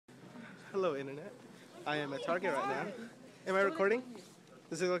Hello, Internet. I am at Target right now. Am I recording?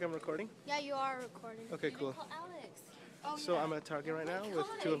 Does it look like I'm recording? Yeah, you are recording. Okay, cool. Call Alex. So I'm at Target right now with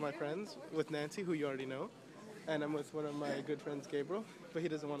two of my friends, with Nancy, who you already know, and I'm with one of my good friends, Gabriel, but he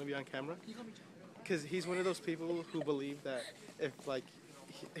doesn't want to be on camera because he's one of those people who believe that if like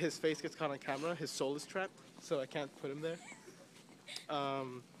his face gets caught on camera, his soul is trapped, so I can't put him there.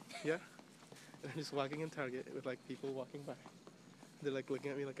 Yeah. And I'm just walking in Target with like people walking by. They're like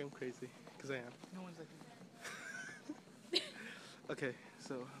looking at me like I'm crazy, because I am. No one's looking. Okay,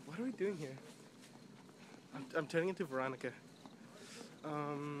 so what are we doing here? I'm turning into Veronica.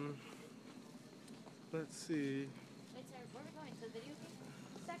 Let's see. Wait, sir, where are we going? To the video game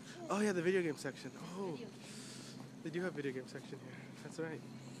section? Oh yeah, the video game section. Oh, Video game. they do have video game section here. That's right.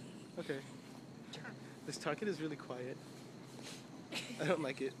 Okay. This Target is really quiet. I don't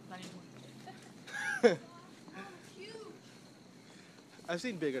like it. Not anymore. I've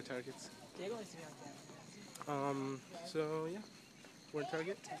seen bigger Targets. Diego likes to be on camera. So yeah, we're in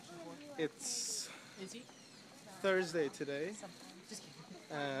Target. It's Is he? Thursday today, Sometimes. Just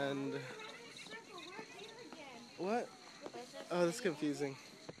kidding. and what? Oh, that's confusing.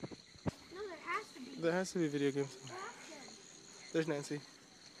 No, there has to be. There has to be video games. There's Nancy.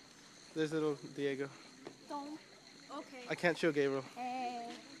 There's little Diego. Don't. Okay. I can't show Gabriel Hey.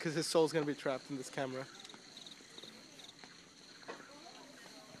 because his soul's gonna be trapped in this camera.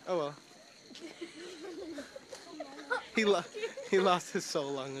 Oh well. He lost his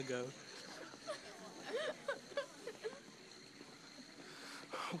soul long ago.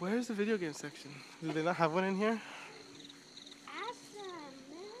 Where's the video game section? Do they not have one in here? Ask them,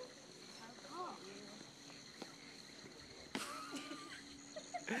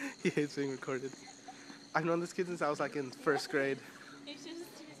 man. He hates being recorded. I've known this kid since I was like in first grade. He's just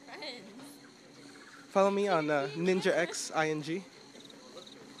his friends. Follow me on NinjaXING.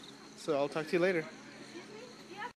 So I'll talk to you later.